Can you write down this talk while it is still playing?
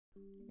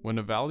When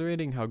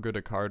evaluating how good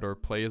a card or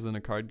play is in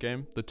a card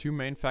game, the two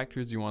main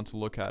factors you want to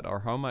look at are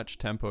how much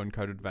tempo and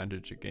card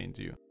advantage it gains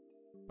you.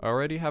 I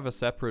already have a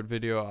separate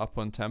video up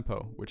on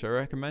tempo, which I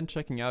recommend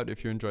checking out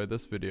if you enjoy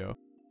this video,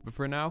 but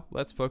for now,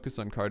 let's focus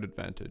on card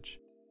advantage.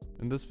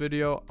 In this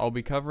video, I'll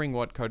be covering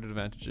what card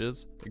advantage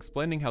is,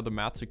 explaining how the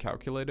math to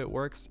calculate it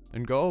works,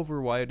 and go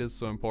over why it is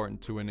so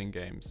important to winning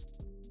games.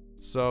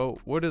 So,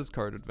 what is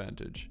card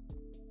advantage?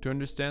 To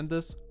understand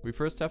this, we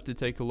first have to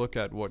take a look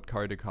at what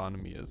card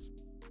economy is.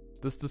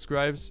 This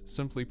describes,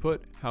 simply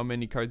put, how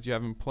many cards you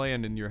have in play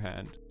and in your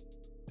hand.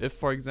 If,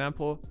 for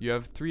example, you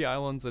have 3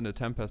 islands and a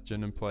Tempest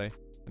Djinn in play,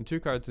 and 2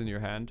 cards in your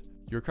hand,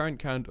 your current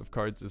count of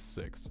cards is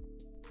 6.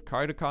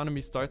 Card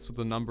economy starts with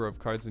the number of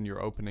cards in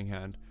your opening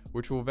hand,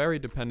 which will vary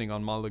depending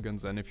on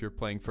mulligans and if you're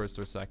playing first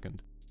or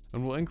second,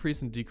 and will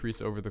increase and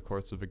decrease over the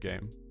course of a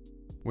game.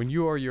 When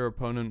you or your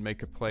opponent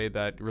make a play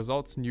that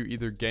results in you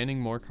either gaining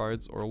more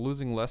cards or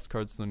losing less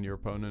cards than your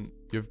opponent,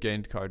 you've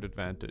gained card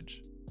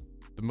advantage.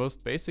 The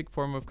most basic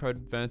form of card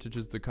advantage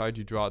is the card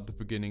you draw at the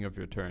beginning of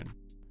your turn.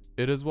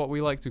 It is what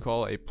we like to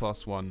call a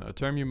 +1, a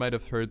term you might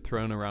have heard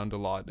thrown around a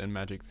lot in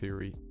Magic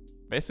theory.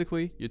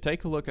 Basically, you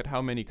take a look at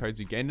how many cards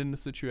you gained in the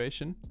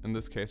situation, in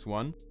this case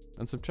 1,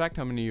 and subtract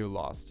how many you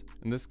lost,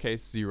 in this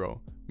case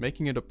 0,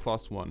 making it a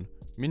 +1,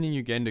 meaning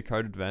you gained a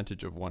card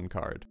advantage of 1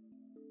 card.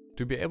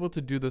 To be able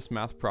to do this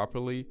math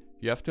properly,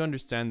 you have to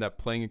understand that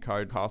playing a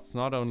card costs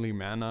not only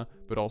mana,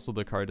 but also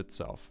the card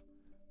itself.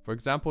 For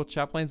example,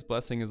 Chaplain's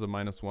Blessing is a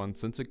 -1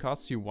 since it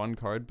costs you 1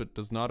 card but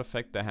does not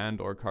affect the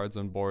hand or cards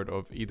on board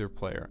of either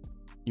player.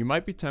 You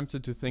might be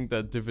tempted to think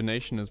that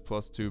Divination is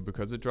 +2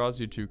 because it draws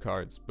you 2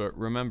 cards, but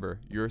remember,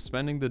 you're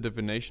spending the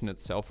Divination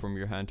itself from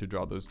your hand to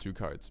draw those 2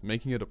 cards,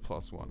 making it a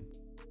 +1.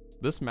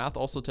 This math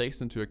also takes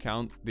into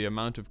account the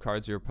amount of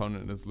cards your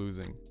opponent is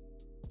losing.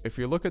 If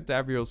you look at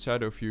Davriel's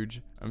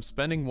Shadowfuge, I'm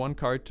spending 1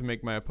 card to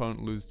make my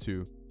opponent lose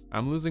 2.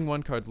 I'm losing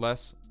 1 card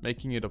less,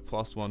 making it a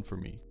 +1 for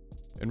me.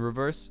 In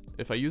reverse,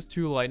 if I use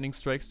 2 Lightning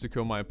Strikes to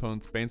kill my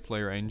opponent's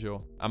Baneslayer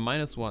Angel, I'm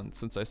 -1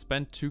 since I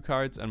spent 2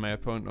 cards and my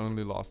opponent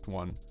only lost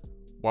 1.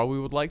 While we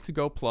would like to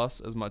go plus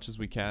as much as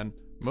we can,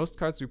 most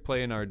cards we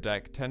play in our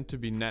deck tend to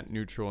be net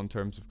neutral in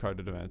terms of card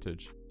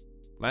advantage.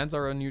 Lands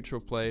are a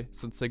neutral play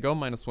since they go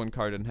 -1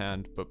 card in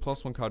hand, but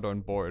 +1 card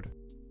on board.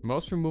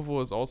 Most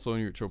removal is also a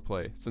neutral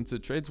play since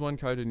it trades 1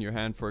 card in your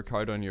hand for a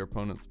card on your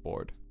opponent's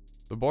board.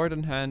 The board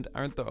and hand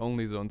aren't the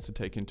only zones to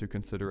take into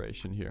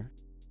consideration here.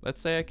 Let's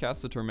say I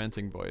cast a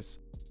Tormenting Voice.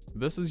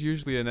 This is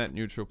usually a net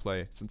neutral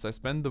play since I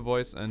spend the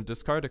voice and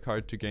discard a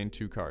card to gain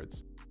 2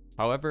 cards.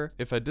 However,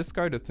 if I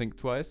discard a Think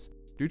Twice,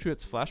 due to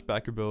its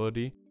flashback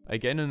ability, I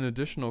gain an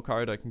additional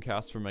card I can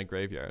cast from my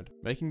graveyard,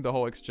 making the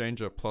whole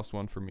exchange a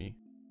 +1 for me.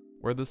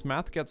 Where this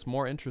math gets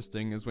more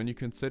interesting is when you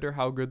consider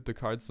how good the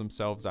cards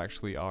themselves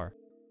actually are.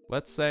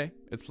 Let's say,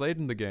 it's late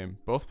in the game,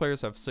 both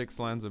players have 6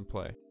 lands in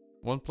play.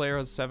 One player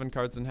has 7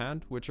 cards in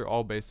hand, which are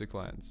all basic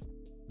lands.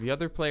 The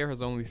other player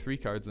has only 3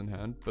 cards in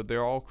hand, but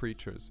they're all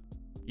creatures.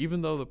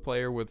 Even though the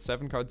player with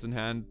 7 cards in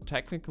hand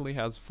technically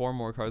has 4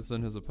 more cards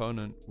than his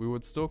opponent, we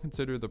would still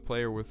consider the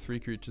player with 3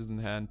 creatures in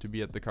hand to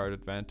be at the card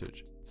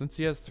advantage, since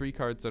he has 3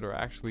 cards that are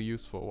actually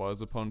useful while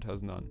his opponent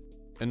has none.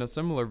 In a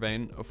similar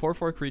vein, a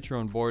 4/4 creature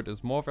on board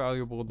is more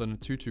valuable than a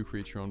 2/2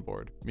 creature on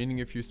board, meaning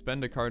if you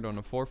spend a card on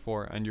a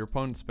 4/4 and your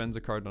opponent spends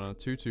a card on a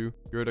 2/2,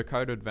 you're at a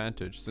card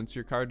advantage since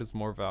your card is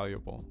more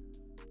valuable.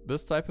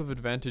 This type of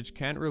advantage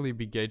can't really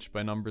be gauged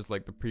by numbers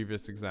like the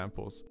previous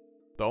examples.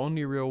 The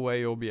only real way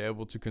you'll be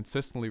able to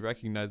consistently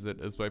recognize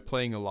it is by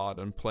playing a lot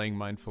and playing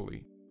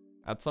mindfully.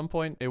 At some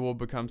point, it will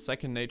become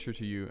second nature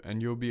to you and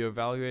you'll be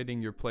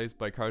evaluating your plays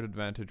by card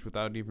advantage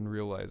without even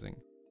realizing.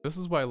 This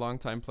is why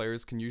longtime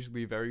players can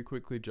usually very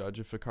quickly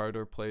judge if a card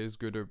or play is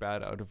good or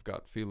bad out of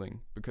gut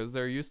feeling, because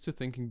they're used to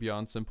thinking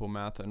beyond simple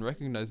math and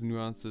recognize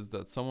nuances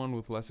that someone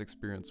with less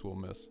experience will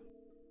miss.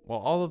 While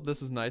all of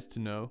this is nice to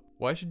know,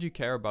 why should you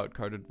care about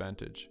card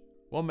advantage?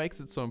 What makes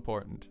it so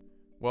important?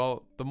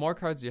 Well, the more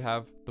cards you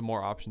have, the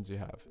more options you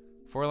have.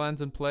 4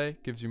 lands in play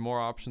gives you more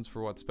options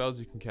for what spells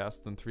you can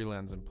cast than 3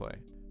 lands in play.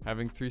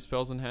 Having 3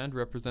 spells in hand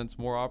represents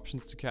more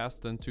options to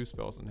cast than 2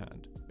 spells in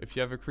hand. If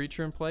you have a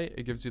creature in play,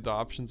 it gives you the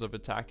options of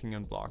attacking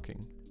and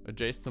blocking. A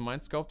Jace the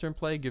Mind Sculptor in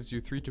play gives you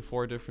 3 to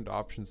 4 different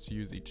options to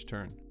use each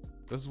turn.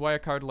 This is why a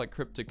card like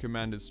Cryptic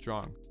Command is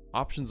strong.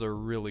 Options are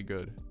really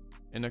good.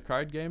 In a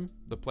card game,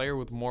 the player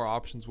with more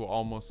options will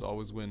almost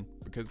always win,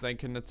 because they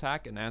can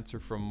attack and answer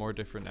from more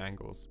different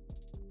angles.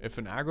 If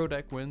an aggro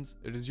deck wins,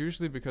 it is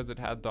usually because it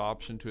had the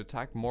option to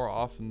attack more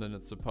often than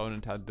its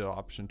opponent had the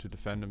option to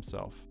defend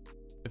himself.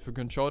 If a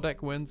control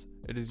deck wins,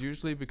 it is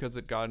usually because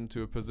it got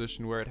into a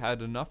position where it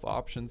had enough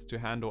options to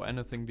handle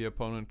anything the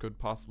opponent could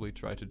possibly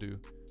try to do.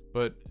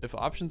 But if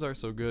options are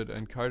so good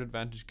and card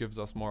advantage gives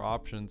us more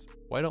options,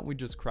 why don't we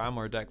just cram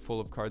our deck full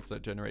of cards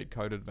that generate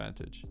card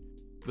advantage?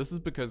 This is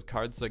because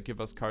cards that give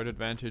us card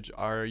advantage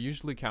are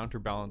usually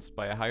counterbalanced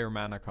by a higher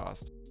mana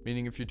cost,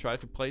 meaning if you try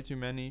to play too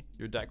many,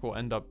 your deck will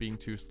end up being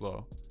too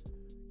slow.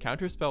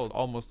 Counterspell is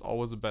almost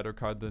always a better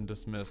card than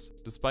Dismiss,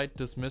 despite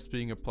Dismiss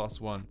being a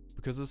 +1,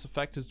 because this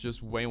effect is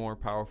just way more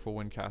powerful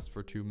when cast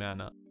for 2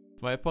 mana.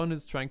 If my opponent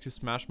is trying to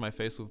smash my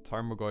face with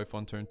Tarmogoyf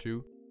on turn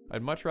 2,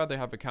 I'd much rather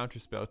have a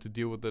counterspell to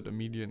deal with it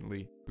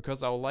immediately,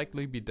 because I will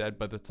likely be dead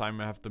by the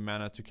time I have the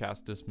mana to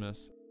cast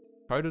Dismiss.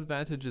 Card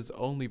Advantage is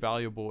only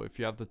valuable if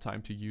you have the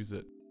time to use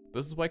it.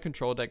 This is why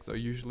control decks are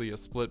usually a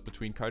split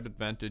between Card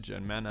Advantage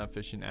and mana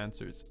efficient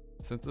answers,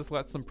 since this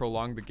lets them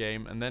prolong the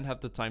game and then have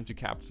the time to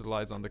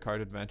capitalize on the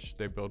card advantage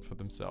they build for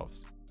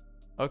themselves.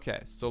 Okay,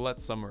 so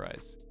let's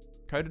summarize.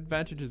 Card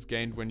Advantage is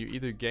gained when you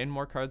either gain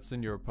more cards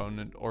than your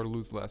opponent or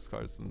lose less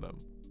cards than them.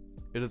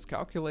 It is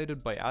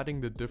calculated by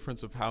adding the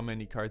difference of how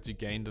many cards you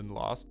gained and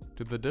lost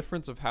to the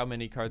difference of how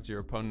many cards your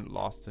opponent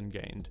lost and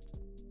gained.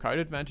 Card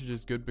Advantage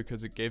is good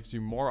because it gives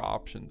you more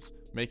options,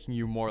 making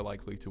you more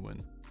likely to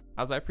win.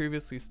 As I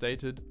previously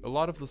stated, a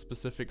lot of the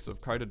specifics of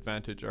Card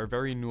Advantage are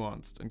very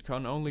nuanced and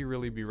can only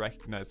really be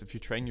recognized if you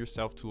train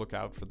yourself to look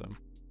out for them.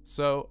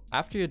 So,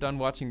 after you're done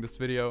watching this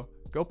video,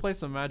 go play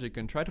some Magic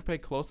and try to pay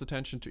close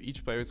attention to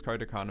each player's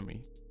card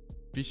economy.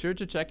 Be sure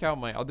to check out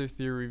my other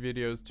theory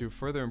videos to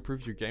further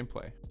improve your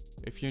gameplay.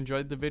 If you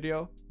enjoyed the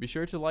video, be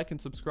sure to like and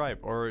subscribe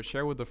or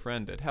share with a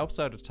friend, it helps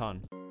out a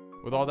ton.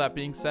 With all that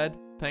being said,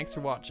 thanks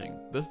for watching.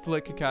 This is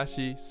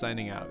Kakashi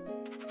signing out.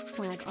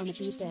 Swag on the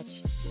beat,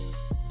 bitch.